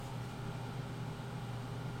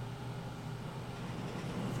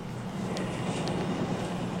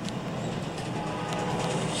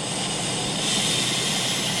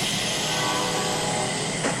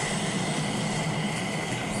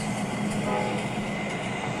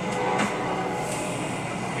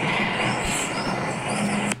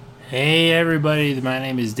Hey everybody, my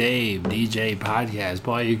name is Dave, DJ Podcast.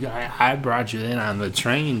 Boy, I brought you in on the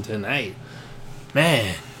train tonight.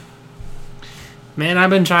 Man, I've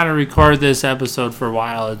been trying to record this episode for a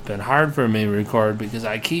while. It's been hard for me to record because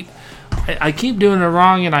I keep doing it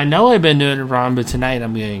wrong, and I know I've been doing it wrong, but tonight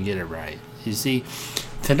I'm going to get it right. You see,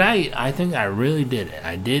 tonight I think I really did it.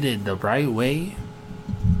 I did it the right way.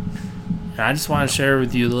 And I just want to share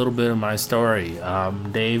with you a little bit of my story.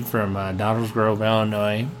 Dave from Downers Grove,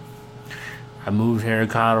 Illinois. I moved here to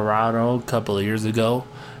Colorado a couple of years ago,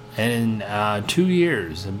 and 2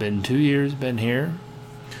 years. I've been 2 years been here.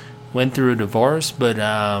 Went through a divorce, but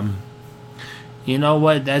you know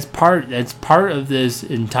what? That's part of this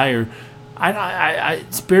entire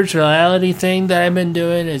spirituality thing that I've been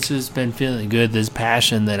doing. It's just been feeling good. This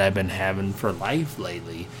passion that I've been having for life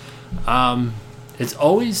lately. It's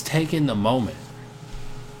always taking the moment,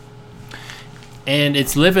 and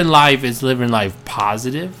it's living life. It's living life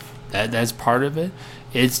positive. That's part of it.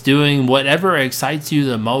 It's doing whatever excites you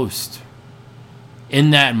the most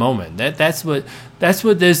in that moment. That's the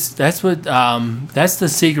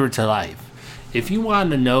secret to life. If you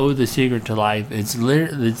want to know the secret to life, it's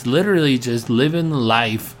literally just living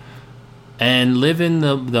life and living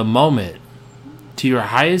the moment to your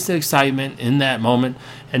highest excitement in that moment.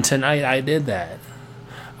 And tonight I did that.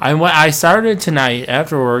 I started tonight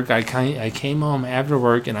after work. I came home after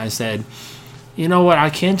work and I said, you know what? I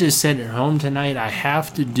can't just sit at home tonight. I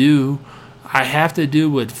have to do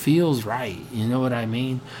what feels right. You know what I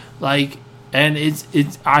mean? And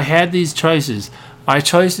I had these choices. My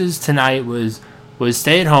choices tonight was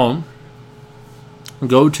stay at home,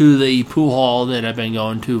 go to the pool hall that I've been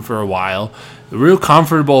going to for a while, a real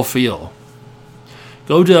comfortable feel.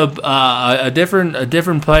 Go to a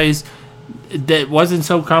different place that wasn't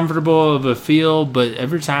so comfortable of a feel, but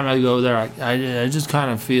every time I go there, I just kind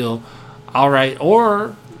of feel all right.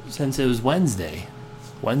 Or since it was Wednesday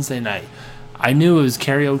night, I knew it was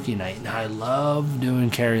karaoke night, and I love doing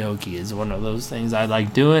karaoke. It's one of those things I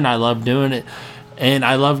like doing. I love doing it, and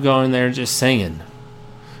I love going there just singing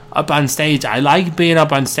up on stage. I like being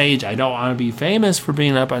up on stage. I don't want to be famous for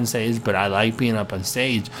being up on stage, but I like being up on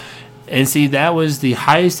stage. And see, that was the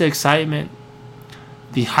highest excitement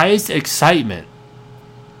that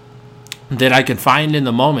I could find in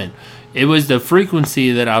the moment. It was the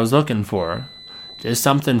frequency that I was looking for. Just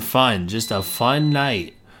something fun, just a fun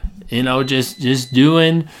night. You know, just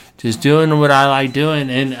doing what I like doing.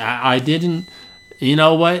 And I didn't, you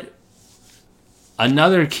know what?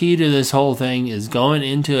 Another key to this whole thing is going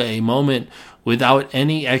into a moment without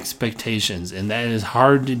any expectations, and that is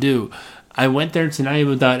hard to do. I went there tonight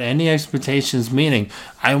without any expectations, meaning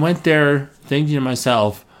I went there thinking to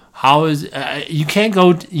myself, I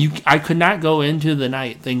could not go into the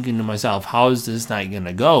night thinking to myself, how is this night going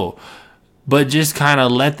to go? But just kind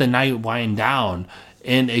of let the night wind down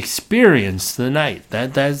and experience the night.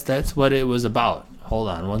 That's what it was about. Hold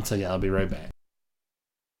on one second, I'll be right back.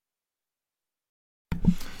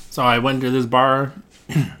 So I went to this bar,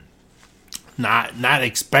 not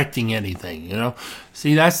expecting anything, you know.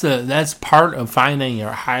 See, that's part of finding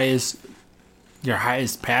your highest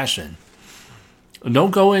passion.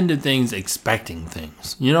 Don't go into things expecting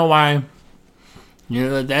things. You know why? You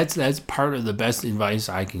know, that's part of the best advice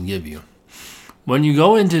I can give you. When you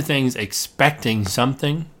go into things expecting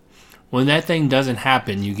something, when that thing doesn't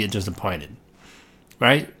happen, you get disappointed.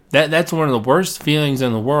 Right? That's one of the worst feelings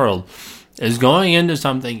in the world, is going into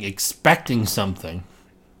something expecting something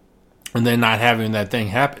and then not having that thing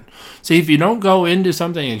happen. See, if you don't go into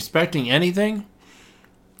something expecting anything,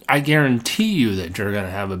 I guarantee you that you're going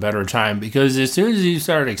to have a better time, because as soon as you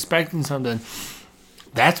start expecting something,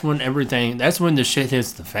 that's when the shit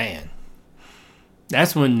hits the fan.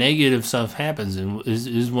 That's when negative stuff happens, and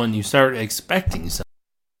is when you start expecting something.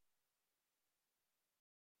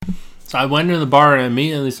 So I went to the bar and I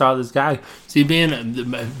immediately saw this guy. See,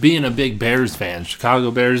 being a big Bears fan,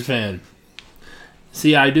 Chicago Bears fan.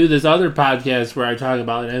 See, I do this other podcast where I talk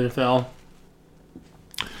about NFL.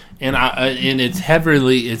 And it's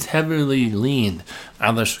heavily leaned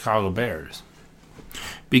on the Chicago Bears,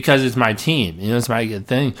 because it's my team. You know, it's my good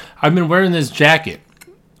thing. I've been wearing this jacket.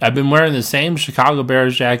 I've been wearing the same Chicago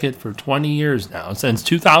Bears jacket for 20 years now, since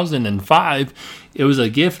 2005. It was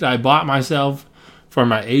a gift I bought myself for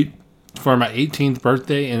my 18th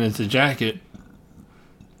birthday, and it's a jacket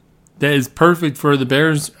that is perfect for the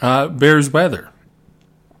Bears weather.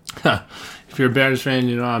 If you're a Bears fan,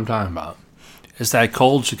 you know what I'm talking about. It's that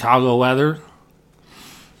cold Chicago weather,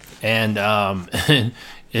 and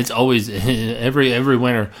it's always every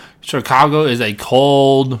winter. Chicago is a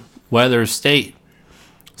cold weather state.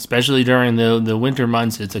 especially during the winter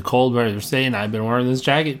months. It's a cold weather state, and I've been wearing this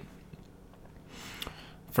jacket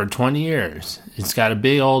for 20 years. It's got a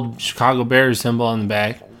big old Chicago Bears symbol on the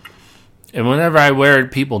back. And whenever I wear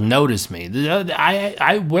it, people notice me.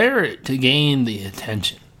 I wear it to gain the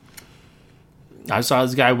attention. I saw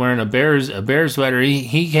this guy wearing a Bears sweater.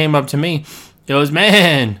 He came up to me. He goes,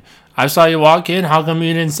 "Man, I saw you walk in. How come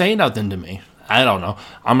you didn't say nothing to me?" I don't know.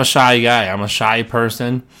 I'm a shy guy. I'm a shy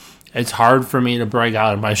person. It's hard for me to break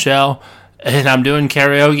out of my shell. And I'm doing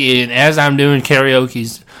karaoke. And as I'm doing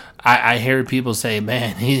karaoke, I hear people say,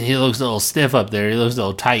 "Man, he looks a little stiff up there. He looks a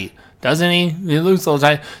little tight. Doesn't he? He looks a little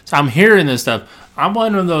tight." So I'm hearing this stuff. I'm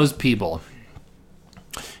one of those people.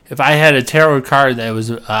 If I had a tarot card that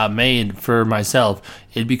was made for myself,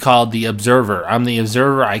 it'd be called the Observer. I'm the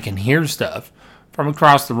Observer. I can hear stuff from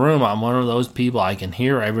across the room. I'm one of those people. I can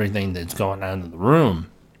hear everything that's going on in the room.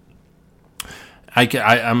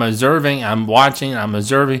 I'm observing. I'm watching. I'm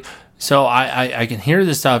observing. So I can hear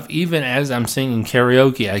this stuff even as I'm singing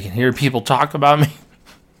karaoke. I can hear people talk about me.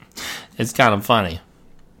 It's kind of funny.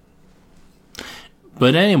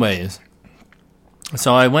 But anyways,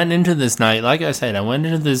 so I went into this night, like I said,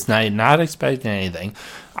 not expecting anything.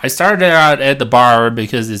 I started out at the bar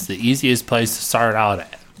because it's the easiest place to start out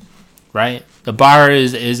at, right? The bar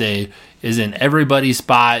is an everybody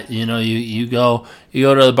spot. You know, you go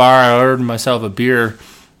to the bar. I ordered myself a beer,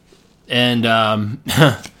 and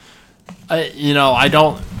I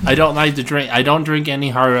don't like to drink. I don't drink any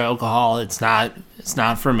hard alcohol. It's not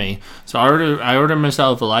for me. So I ordered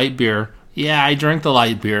myself a light beer. Yeah, I drink the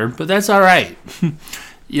light beer, but that's all right.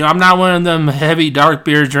 I'm not one of them heavy dark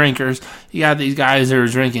beer drinkers. You got these guys that are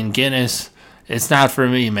drinking Guinness. It's not for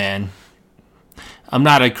me, man. I'm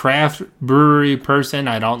not a craft brewery person.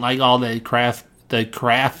 I don't like all the craft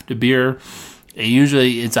beer.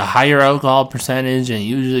 It's a higher alcohol percentage, and it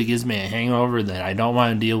usually gives me a hangover that I don't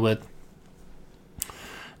want to deal with.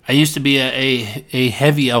 I used to be a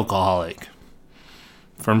heavy alcoholic.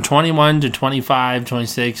 From 21 to 25,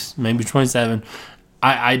 26, maybe 27,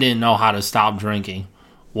 I didn't know how to stop drinking.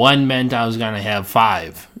 One meant I was going to have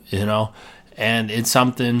 5, and it's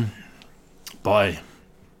something, boy,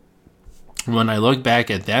 when I look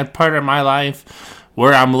back at that part of my life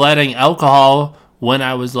where when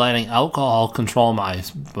I was letting alcohol control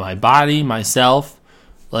my body, myself,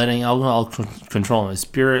 letting alcohol control my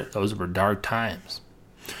spirit, those were dark times.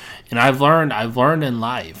 And I've learned in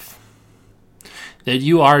life that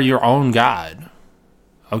you are your own God,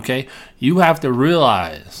 okay? You have to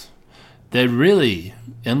realize that really,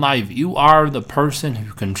 in life, you are the person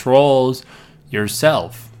who controls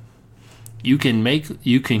yourself. You can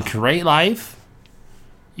create life.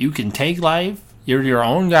 You can take life. You're your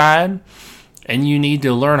own God, and you need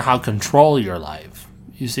to learn how to control your life.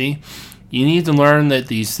 You see? You need to learn that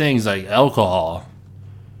these things like alcohol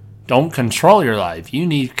don't control your life. You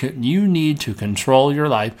need to control your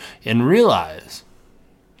life and realize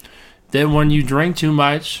that when you drink too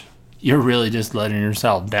much, you're really just letting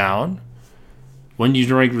yourself down. When you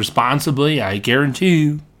drink responsibly, I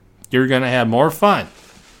guarantee you're going to have more fun.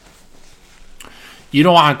 You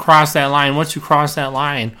don't want to cross that line. Once you cross that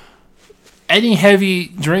line, any heavy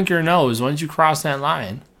drinker knows once you cross that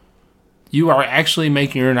line, you are actually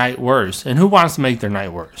making your night worse. And who wants to make their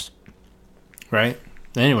night worse? Right?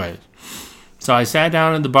 Anyways, so I sat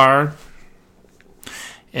down at the bar,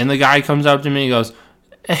 and the guy comes up to me and goes,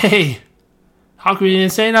 "Hey, how come you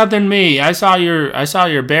didn't say nothing to me? I saw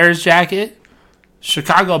your Bears jacket,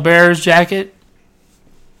 Chicago Bears jacket."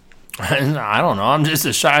 I don't know. I'm just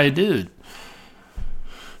a shy dude.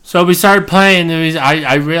 So we started playing.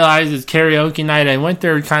 I realized it's karaoke night. I went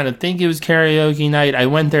there kind of think it was karaoke night. I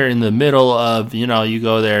went there in the middle of, you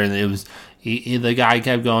go there and it was, the guy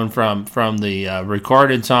kept going from the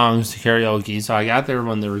recorded songs to karaoke. So I got there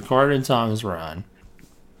when the recorded songs were on.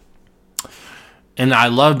 And I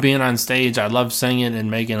love being on stage. I love singing and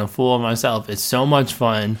making a fool of myself. It's so much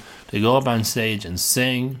fun to go up on stage and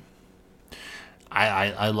sing.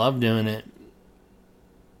 I love doing it.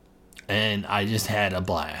 And I just had a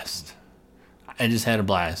blast. And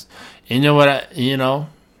you know what?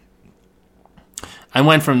 I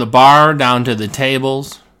went from the bar down to the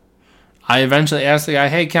tables. I eventually asked the guy,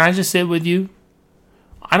 "Hey, can I just sit with you?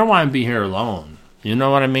 I don't want to be here alone." You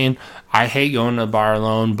know what I mean? I hate going to the bar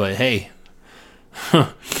alone, but hey,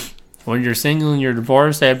 when you're single and you're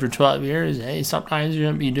divorced after 12 years, hey, sometimes you're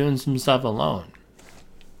going to be doing some stuff alone.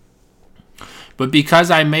 But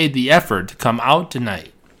because I made the effort to come out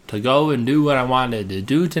tonight, to go and do what I wanted to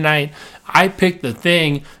do tonight, I picked the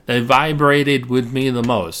thing that vibrated with me the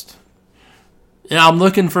most. And I'm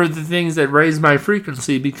looking for the things that raise my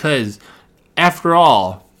frequency because, after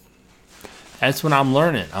all, that's what I'm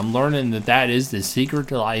learning. I'm learning that is the secret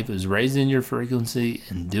to life, is raising your frequency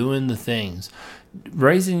and doing the things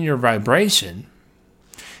raising your vibration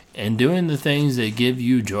and doing the things that give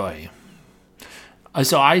you joy.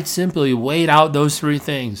 So I simply weighed out those three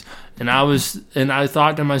things, and I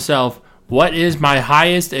thought to myself, what is my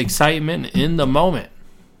highest excitement in the moment?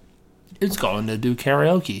 It's going to do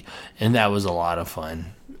karaoke, and that was a lot of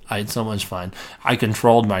fun. I had so much fun. I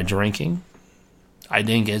controlled my drinking. I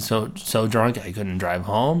didn't get so drunk I couldn't drive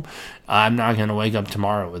home. I'm not going to wake up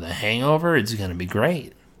tomorrow with a hangover. It's going to be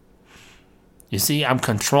great. You see, I'm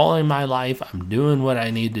controlling my life. I'm doing what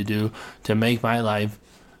I need to do to make my life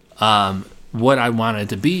what I want it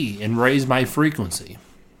to be and raise my frequency.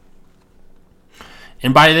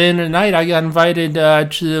 And by the end of the night, I got invited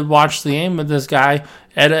to watch the game with this guy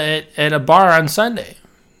at a bar on Sunday.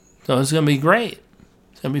 So it's going to be great.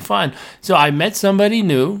 It's going to be fun. So I met somebody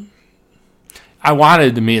new. I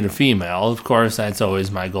wanted to meet a female. Of course, that's always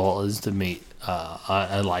my goal, is to meet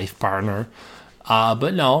a life partner.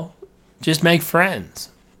 But no, just make friends.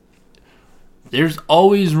 There's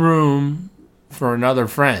always room for another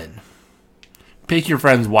friend. Pick your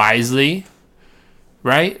friends wisely,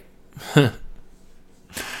 right?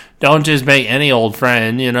 Don't just make any old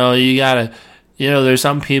friend. You gotta, there's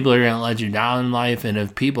some people who are gonna let you down in life, and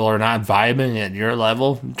if people are not vibing at your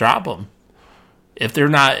level, drop them. If they're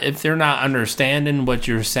not understanding what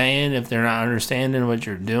you're saying, if they're not understanding what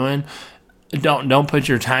you're doing, don't put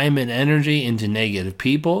your time and energy into negative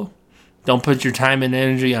people. Don't put your time and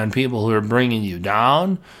energy on people who are bringing you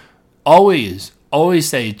down. Always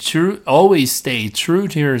stay true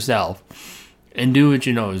to yourself and do what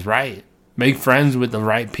you know is right. Make friends with the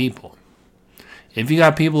right people. If you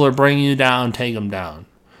got people who are bringing you down, take them down.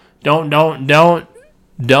 Don't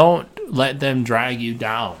let them drag you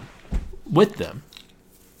down with them.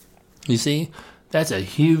 You see, that's a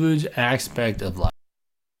huge aspect of life.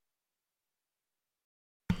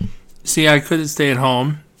 See, I could have stayed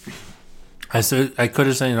home. I could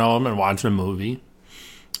have stayed home and watched a movie,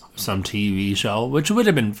 some TV show, which would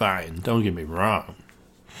have been fine. Don't get me wrong.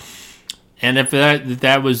 And if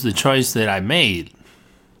that was the choice that I made,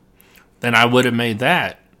 then I would have made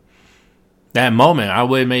that moment. I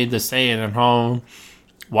would have made the staying at home,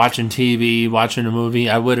 watching TV, watching a movie.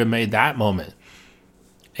 I would have made that moment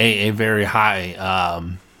a very high,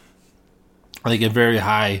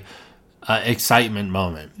 excitement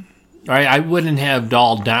moment. Right? I wouldn't have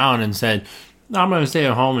dulled down and said, "No, I'm going to stay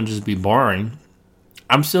at home and just be boring."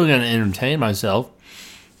 I'm still going to entertain myself.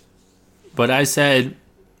 But I said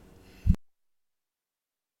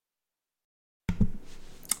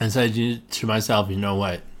to myself, you know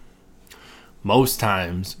what? Most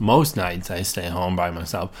nights I stay home by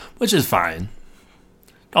myself, which is fine.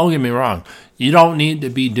 Don't get me wrong. You don't need to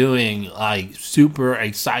be doing like super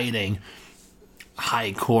exciting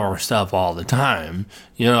high core stuff all the time.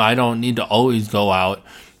 I don't need to always go out.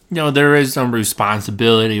 There is some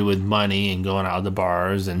responsibility with money and going out to the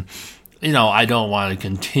bars, and I don't want to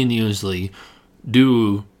continuously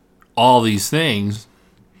do all these things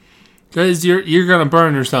because you're going to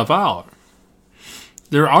burn yourself out.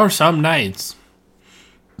 There are some nights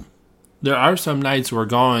we're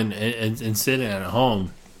going and sitting at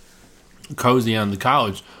home, cozy on the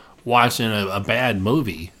couch, watching a bad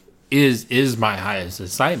movie is my highest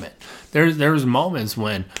excitement. There's moments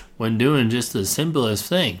when doing just the simplest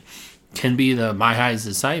thing can be my highest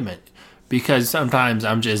excitement, because sometimes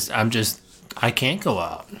I can't go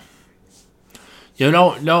out.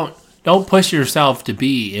 Don't push yourself to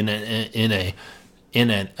be in an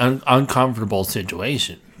uncomfortable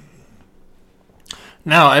situation.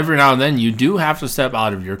 Now, every now and then you do have to step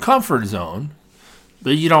out of your comfort zone,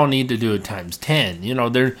 but you don't need to do it times 10.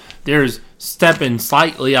 There's stepping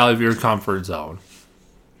slightly out of your comfort zone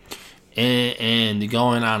and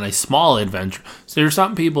going on a small adventure. So there's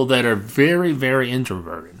some people that are very, very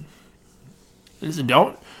introverted. Listen,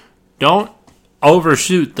 don't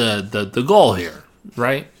overshoot the goal here,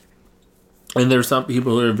 right? And there's some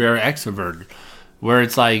people who are very extroverted, where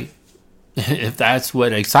it's like, if that's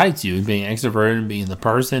what excites you, being extroverted, being the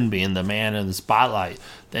person, being the man in the spotlight,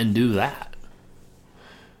 then do that.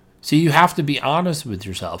 See, you have to be honest with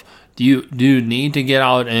yourself. Do you need to get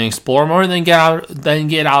out and explore more? Then get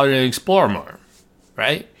out and explore more,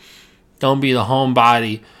 right? Don't be the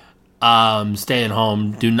homebody, stay at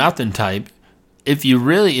home, do nothing type. If you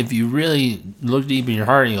really look deep in your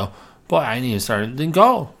heart and you go, boy, I need to start, then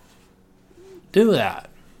go. Do that.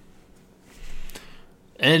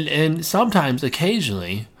 And sometimes,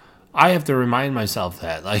 occasionally, I have to remind myself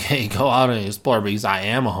that, like, hey, go out and explore, because I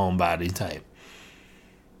am a homebody type.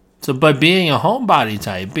 So, but being a homebody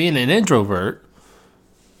type, being an introvert,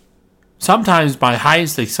 sometimes my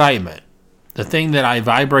highest excitement, the thing that I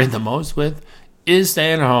vibrate the most with, is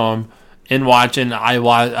staying home and watching. I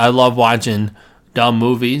love watching dumb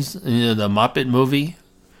movies. You know, the Muppet movie.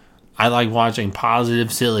 I like watching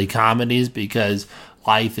positive, silly comedies because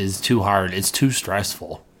life is too hard. It's too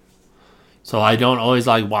stressful. So I don't always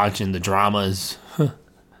like watching the dramas. You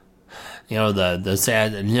know, the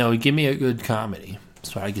sad. You know, give me a good comedy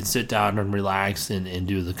so I can sit down and relax and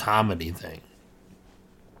do the comedy thing.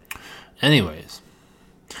 Anyways,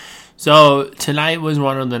 so tonight was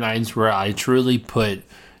one of the nights where I truly put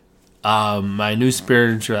my new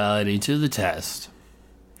spirituality to the test,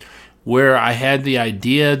 where I had the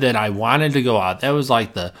idea that I wanted to go out. That was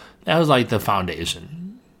like the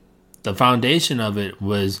foundation. The foundation of it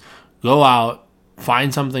was go out,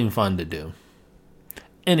 find something fun to do.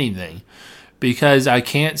 Anything. Because I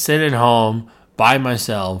can't sit at home by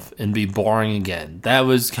myself and be boring again. That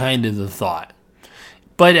was kind of the thought.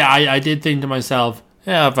 But I did think to myself,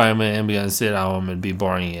 yeah, if I'm going to sit at home and be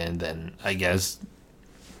boring again, then I guess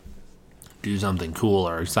do something cool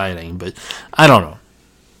or exciting. But I don't know.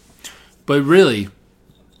 But really,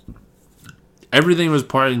 everything was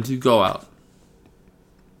pointing to go out.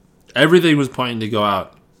 Everything was pointing to go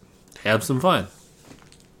out. Have some fun.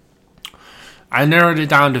 I narrowed it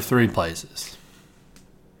down to 3 places.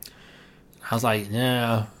 I was like,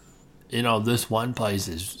 yeah, you know, this one place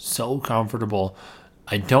is so comfortable.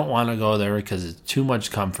 I don't want to go there because it's too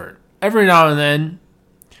much comfort. Every now and then,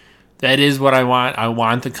 that is what I want. I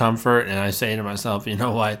want the comfort, and I say to myself, you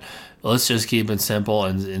know what? Let's just keep it simple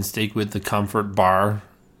and stick with the comfort bar.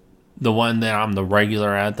 The one that I'm the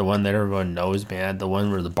regular at, the one that everyone knows me at, the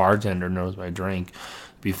one where the bartender knows my drink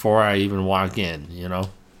before I even walk in, you know?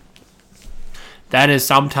 That is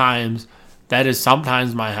sometimes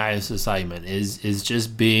my highest excitement is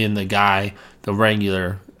just being the guy, the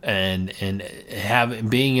regular, and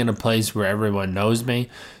being in a place where everyone knows me.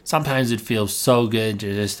 Sometimes it feels so good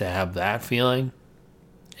just to have that feeling,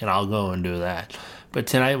 and I'll go and do that. But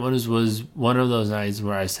tonight was one of those nights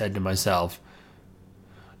where I said to myself,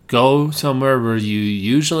 go somewhere where you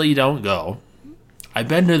usually don't go. I've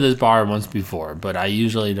been to this bar once before, but I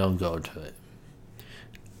usually don't go to it.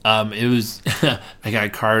 It was I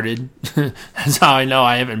got carded. That's how I know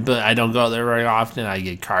I don't go there very often. I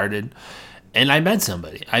get carded, and I met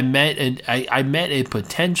somebody. I met a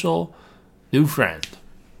potential new friend,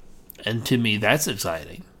 and to me that's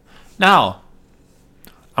exciting. Now,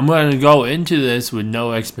 I'm going to go into this with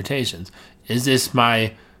no expectations. Is this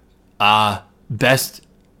my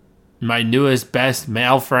newest best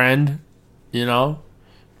male friend? You know,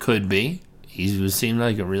 could be. He seemed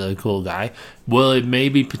like a really cool guy. Will it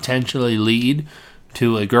maybe potentially lead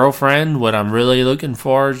to a girlfriend? What I'm really looking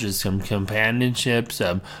for is just some companionship,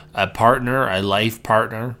 a partner, a life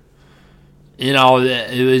partner. You know,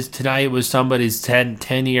 tonight was somebody's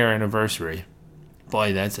 10-year anniversary.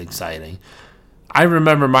 Boy, that's exciting. I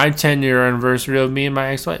remember my 10-year anniversary of me and my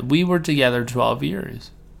ex-wife. We were together 12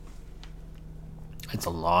 years. That's a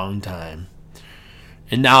long time.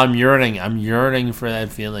 And now I'm yearning for that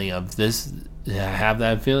feeling of this. Have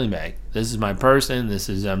that feeling back. This is my person.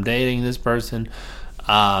 I'm dating this person.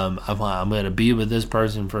 I'm going to be with this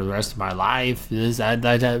person for the rest of my life. That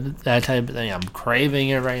type of thing. I'm craving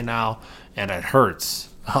it right now, and it hurts.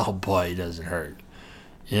 Oh boy, does it hurt.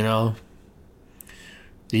 You know,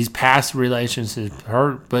 these past relationships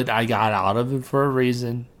hurt, but I got out of it for a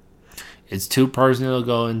reason. It's too personal to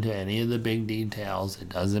go into any of the big details. It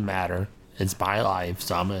doesn't matter. It's my life,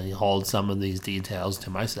 so I'm going to hold some of these details to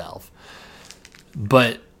myself.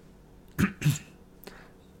 But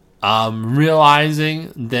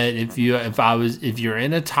realizing that if you're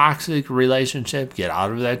in a toxic relationship, get out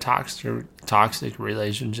of that toxic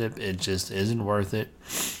relationship. It just isn't worth it.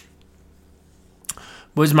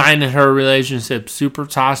 Was mine and her relationship super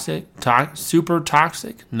toxic? Super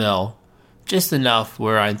toxic? No. Just enough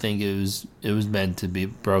where I think it was meant to be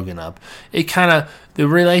broken up. The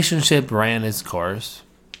relationship ran its course,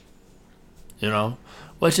 you know,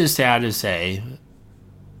 which is sad to say,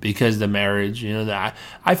 because the marriage, you know,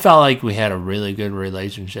 I felt like we had a really good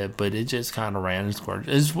relationship, but it just kind of ran its course.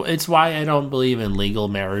 It's why I don't believe in legal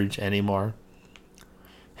marriage anymore.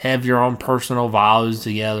 Have your own personal vows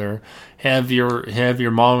together. Have your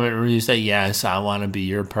moment where you say, yes, I want to be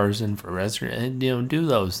your person for the rest of your, and, you know, do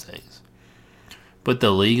those things. But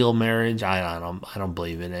the legal marriage, I don't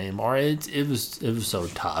believe it anymore. It was so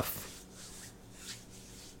tough.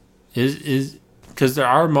 Because there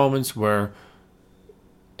are moments where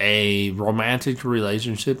a romantic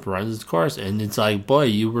relationship runs its course, and it's like, boy,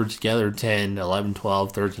 you were together 10, 11,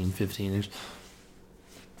 12, 13, 15 years.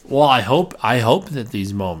 Well, I hope that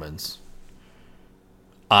these moments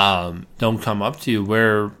don't come up to you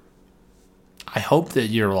where I hope that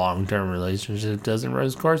your long-term relationship doesn't run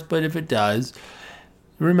its course, but if it does,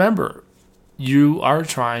 remember, you are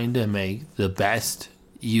trying to make the best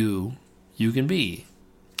you can be.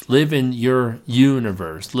 Live in your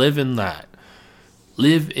universe. Live in that.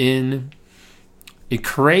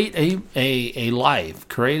 Create a life,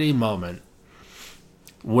 create a moment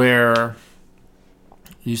where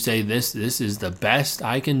you say, this is the best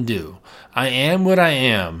I can do. I am what I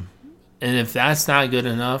am. And if that's not good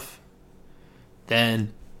enough,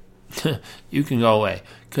 then you can go away.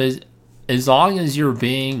 Because as long as you're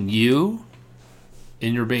being you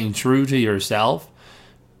and you're being true to yourself,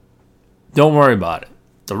 don't worry about it.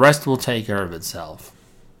 The rest will take care of itself.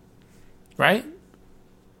 Right?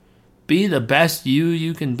 Be the best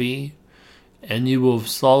you can be, and you will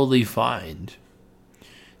slowly find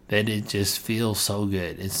that it just feels so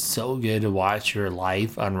good. It's so good to watch your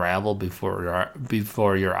life unravel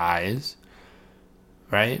before your eyes.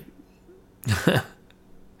 Right?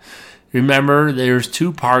 Remember, there's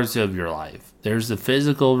two parts of your life. There's the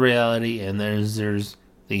physical reality, and there's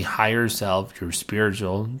the higher self, your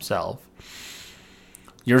spiritual self.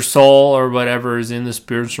 Your soul or whatever is in the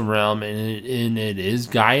spiritual realm, and it is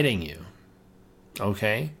guiding you.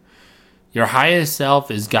 Okay? Your highest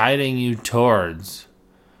self is guiding you towards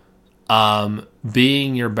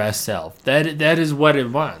being your best self. That is what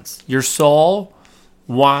it wants. Your soul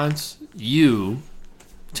wants you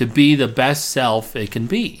to be the best self it can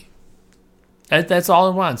be. That's all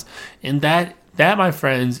it wants. And that, my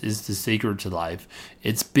friends, is the secret to life.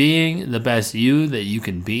 It's being the best you that you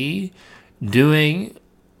can be, doing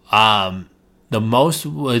the most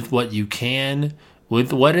with what you can,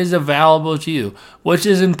 with what is available to you, which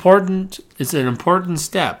is important. It's an important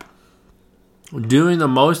step. Doing the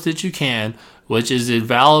most that you can, which is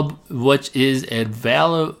available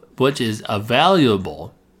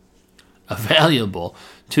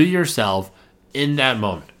to yourself in that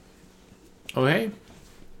moment. Okay?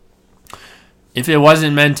 If it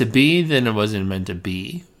wasn't meant to be, then it wasn't meant to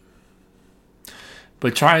be.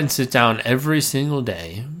 But try and sit down every single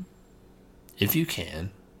day, if you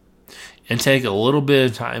can, and take a little bit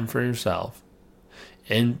of time for yourself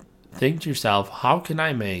and think to yourself, how can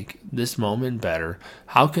I make this moment better?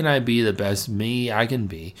 How can I be the best me I can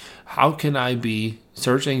be? How can I be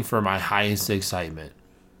searching for my highest excitement?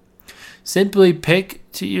 Simply pick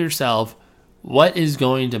to yourself what is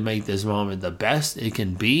going to make this moment the best it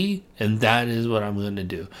can be, and that is what I'm going to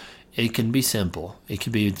do. It can be simple. It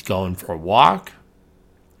could be going for a walk.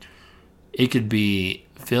 It could be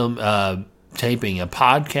taping a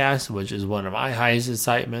podcast, which is one of my highest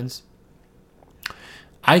excitements.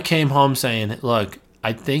 I came home saying, look,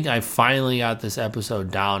 I think I finally got this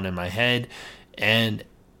episode down in my head, and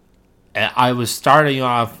I was starting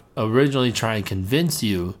off originally trying to convince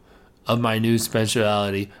you of my new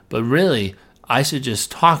speciality, but really, I should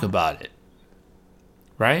just talk about it,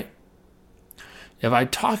 right? If I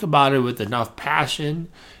talk about it with enough passion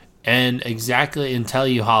and tell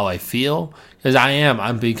you how I feel, because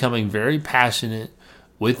I'm becoming very passionate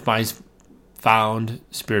with my found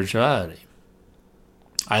spirituality.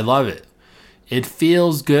 I love it. It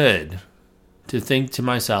feels good to think to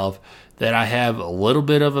myself that I have a little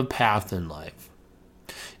bit of a path in life.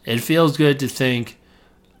 It feels good to think,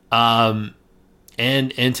 and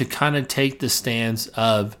to kind of take the stance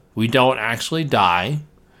of we don't actually die.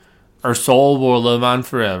 Our soul will live on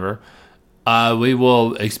forever. We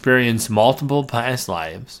will experience multiple past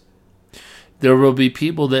lives. There will be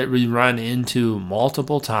people that we run into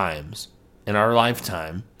multiple times in our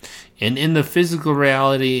lifetime. And in the physical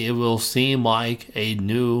reality, it will seem like a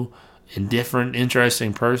new and different,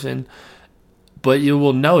 interesting person. But you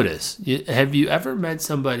will notice. Have you ever met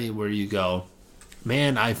somebody where you go,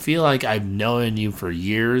 man, I feel like I've known you for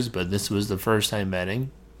years, but this was the first time meeting?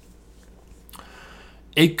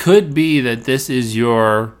 It could be that this is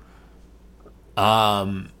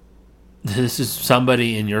this is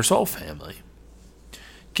somebody in your soul family.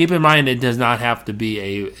 Keep in mind, it does not have to be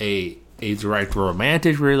a direct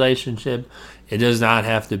romantic relationship. It does not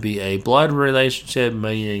have to be a blood relationship,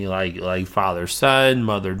 meaning like father-son,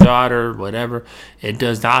 mother-daughter, whatever. It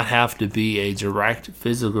does not have to be a direct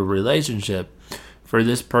physical relationship for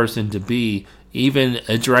this person to be even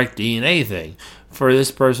a direct DNA thing. For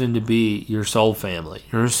this person to be your soul family.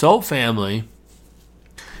 Your soul family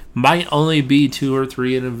might only be 2 or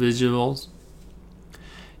 3 individuals.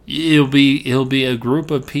 It'll be a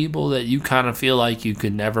group of people that you kind of feel like you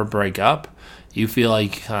could never break up. You feel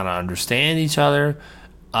like you kind of understand each other.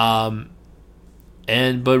 But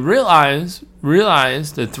realize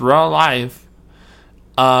that throughout life,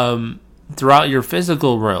 throughout your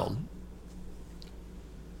physical world,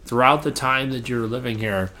 throughout the time that you're living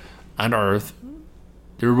here on Earth,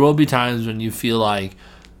 there will be times when you feel like,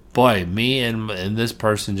 boy, me and this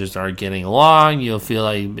person just aren't getting along. You'll feel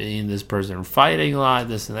like me and this person are fighting a lot,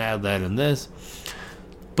 this and that, that and this.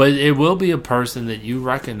 But it will be a person that you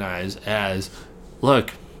recognize as,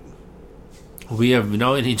 look, we have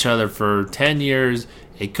known each other for 10 years.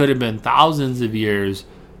 It could have been thousands of years.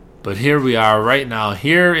 But here we are right now,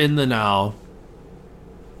 here in the now.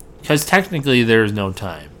 Because technically there is no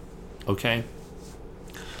time. Okay?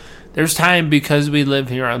 There's time because we live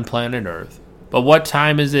here on planet Earth. But what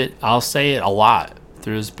time is it? I'll say it a lot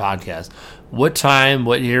through this podcast. What time,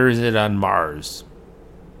 what year is it on Mars?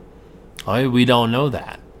 Okay, we don't know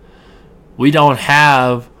that. We don't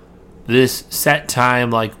have this set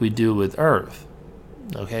time like we do with Earth.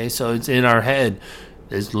 Okay, so it's in our head,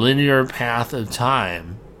 this linear path of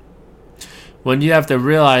time. When you have to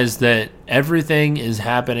realize that everything is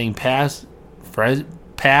happening past,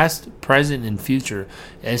 present, and future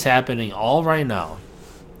is happening all right now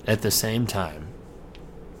at the same time.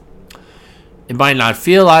 It might not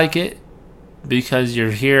feel like it because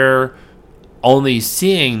you're here only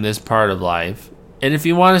seeing this part of life. And if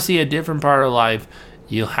you want to see a different part of life,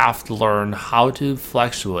 you have to learn how to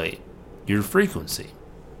fluctuate your frequency.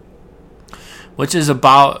 Which is, of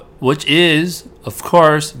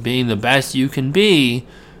course, being the best you can be.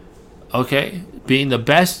 Okay? Being the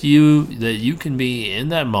best that you can be in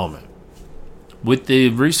that moment. With the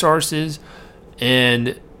resources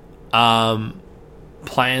and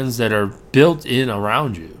plans that are built in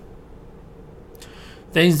around you.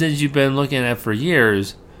 Things that you've been looking at for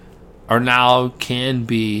years can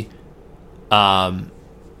be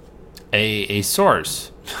a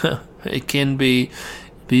source. It can be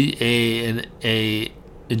a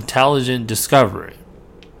intelligent discovery.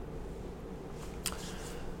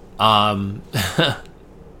 And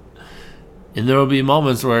there will be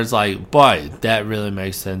moments where it's like, boy, that really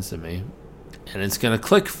makes sense to me. And it's going to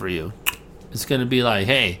click for you. It's going to be like,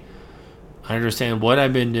 hey, I understand what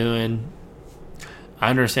I've been doing. I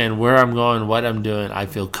understand where I'm going, what I'm doing. I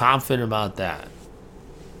feel confident about that.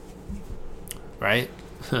 Right?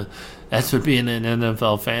 That's what being an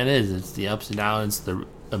NFL fan is. It's the ups and downs. It's the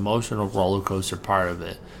emotional roller coaster part of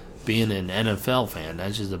it. Being an NFL fan,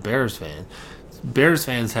 not just a Bears fan. Bears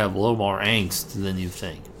fans have a little more angst than you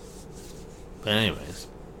think. But anyways,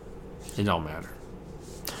 it don't matter.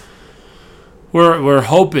 We're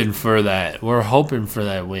hoping for that. We're hoping for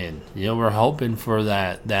that win. We're hoping for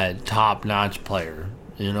that top-notch player.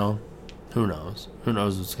 Who knows? Who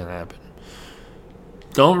knows what's going to happen?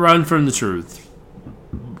 Don't run from the truth.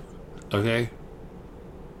 Okay?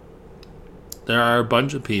 There are a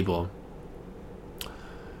bunch of people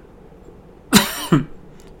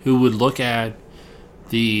who would look at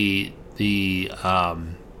they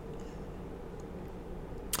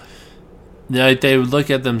would look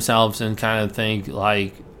at themselves and kind of think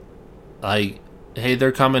like, hey,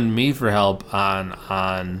 they're coming to me for help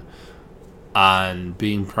on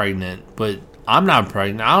being pregnant, but I'm not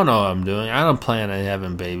pregnant. I don't know what I'm doing. I don't plan on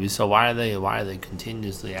having babies. So why are they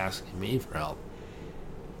continuously asking me for help?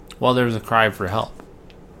 Well, there's a cry for help.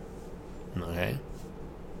 Okay.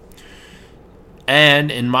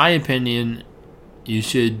 And in my opinion, you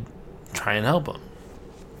should try and help them.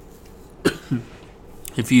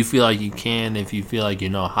 If you feel like you can, if you feel like you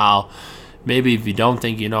know how, maybe if you don't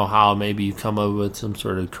think you know how, maybe you come up with some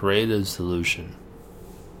sort of creative solution.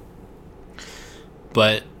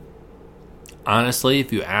 But honestly,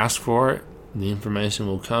 if you ask for it, the information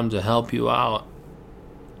will come to help you out.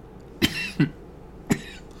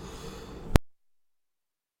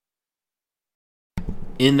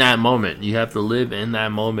 In that moment, you have to live in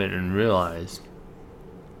that moment and realize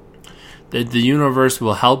that the universe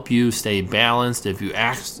will help you stay balanced if you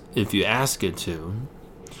ask it to.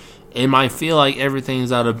 It might feel like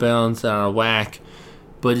everything's out of balance, out of whack,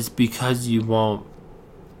 but it's because you won't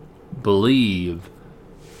believe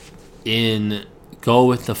in go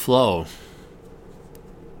with the flow.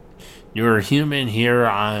 You're a human here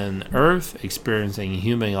on Earth, experiencing a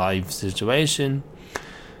human life situation,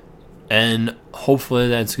 and hopefully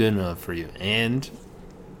that's good enough for you. And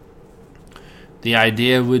the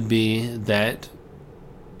idea would be that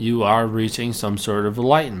you are reaching some sort of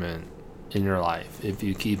enlightenment in your life if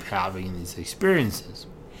you keep having these experiences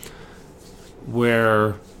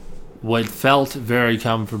where what felt very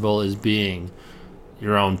comfortable is being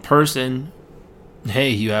your own person. Hey,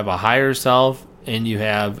 you have a higher self, and you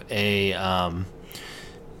have a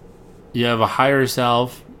higher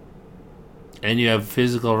self, and you have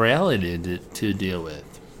physical reality to deal with.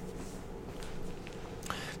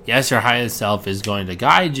 Yes, your highest self is going to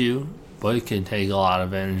guide you, but it can take a lot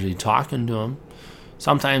of energy talking to them.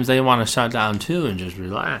 Sometimes they want to shut down too and just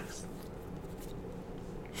relax.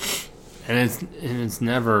 and it's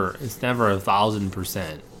never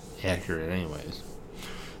 1,000% accurate, anyways.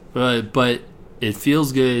 But it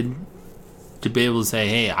feels good to be able to say,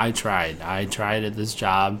 hey, I tried at this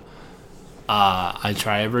job. I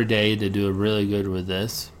try every day to do really good with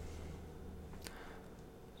this.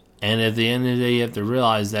 And at the end of the day, you have to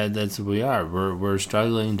realize that that's what we are. We're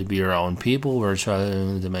struggling to be our own people. We're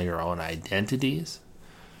struggling to make our own identities.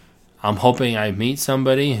 I'm hoping I meet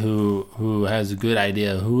somebody who has a good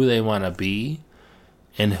idea of who they want to be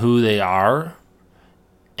and who they are.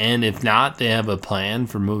 And if not, they have a plan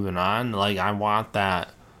for moving on. Like, I want that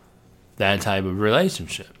type of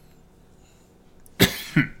relationship.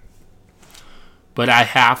 But I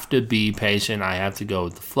have to be patient. I have to go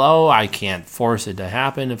with the flow. I can't force it to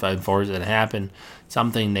happen. If I force it to happen,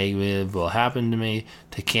 something negative will happen to me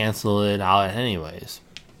to cancel it out anyways.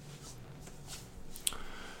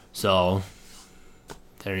 So,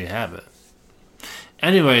 there you have it.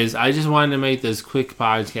 Anyways, I just wanted to make this quick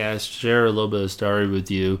podcast, share a little bit of story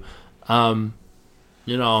with you.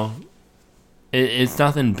 It's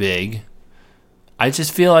nothing big. I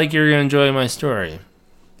just feel like you're going to enjoy my story,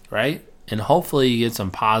 right? And hopefully you get some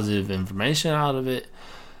positive information out of it.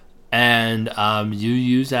 And you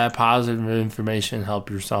use that positive information to help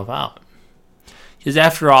yourself out. Because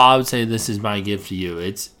after all, I would say this is my gift to you.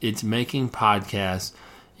 It's making podcasts.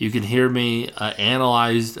 You can hear me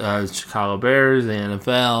analyze Chicago Bears, the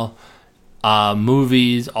NFL,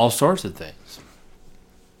 movies, all sorts of things.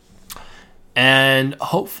 And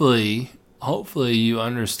hopefully you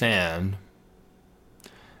understand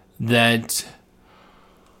that...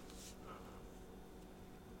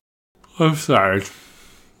 I'm sorry.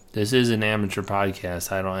 This is an amateur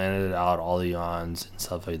podcast. I don't edit out all the yawns and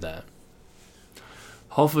stuff like that.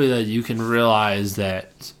 Hopefully that you can realize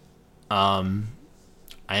that I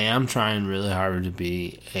am trying really hard to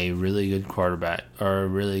be a really good quarterback or a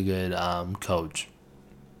really good coach.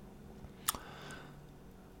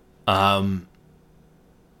 But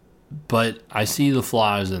I see the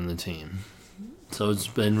flaws in the team. So it's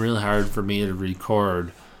been really hard for me to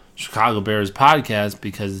record Chicago Bears podcast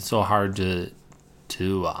because it's so hard to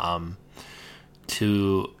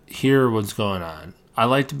hear what's going on. I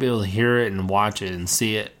like to be able to hear it and watch it and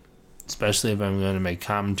see it, especially if I'm going to make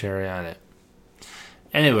commentary on it.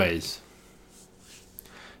 Anyways,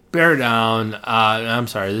 bear down. I'm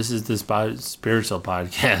sorry, this is the spiritual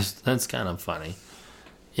podcast. That's kind of funny.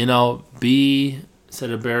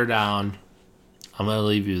 Instead of bear down, I'm going to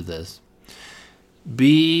leave you with this.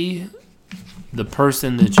 Be the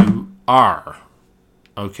person that you are,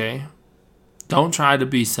 okay? Don't try to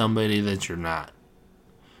be somebody that you're not.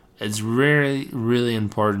 It's really, really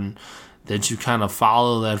important that you kind of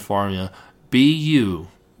follow that formula. Be you.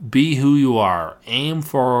 Be who you are. Aim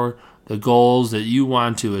for the goals that you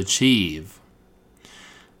want to achieve.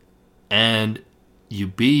 And you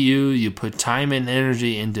be you. You put time and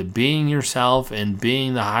energy into being yourself and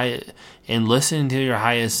being and listening to your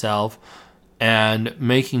highest self. And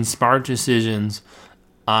making smart decisions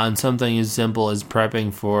on something as simple as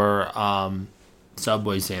prepping for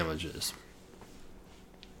Subway sandwiches.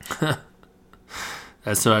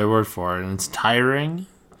 That's what I work for, and it's tiring.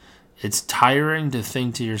 It's tiring to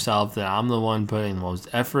think to yourself that I'm the one putting the most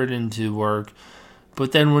effort into work.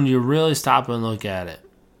 But then when you really stop and look at it,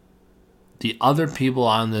 the other people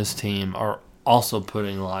on this team are also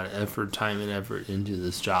putting a lot of time and effort into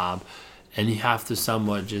this job. And you have to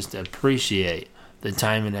somewhat just appreciate the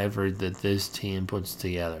time and effort that this team puts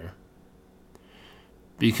together.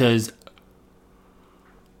 Because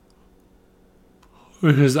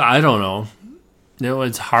I don't know.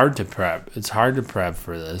 It's hard to prep. It's hard to prep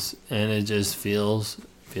for this. And it just feels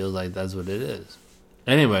like that's what it is.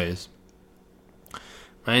 Anyways,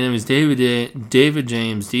 my name is David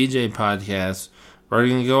James, DJ Podcast. We're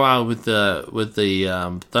going to go out with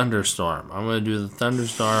the thunderstorm. I'm going to do the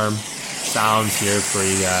thunderstorm sounds here for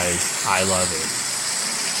you guys. I love it.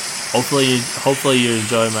 Hopefully you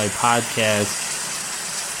enjoy my podcast.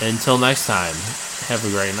 Until next time, have a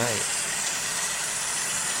great night.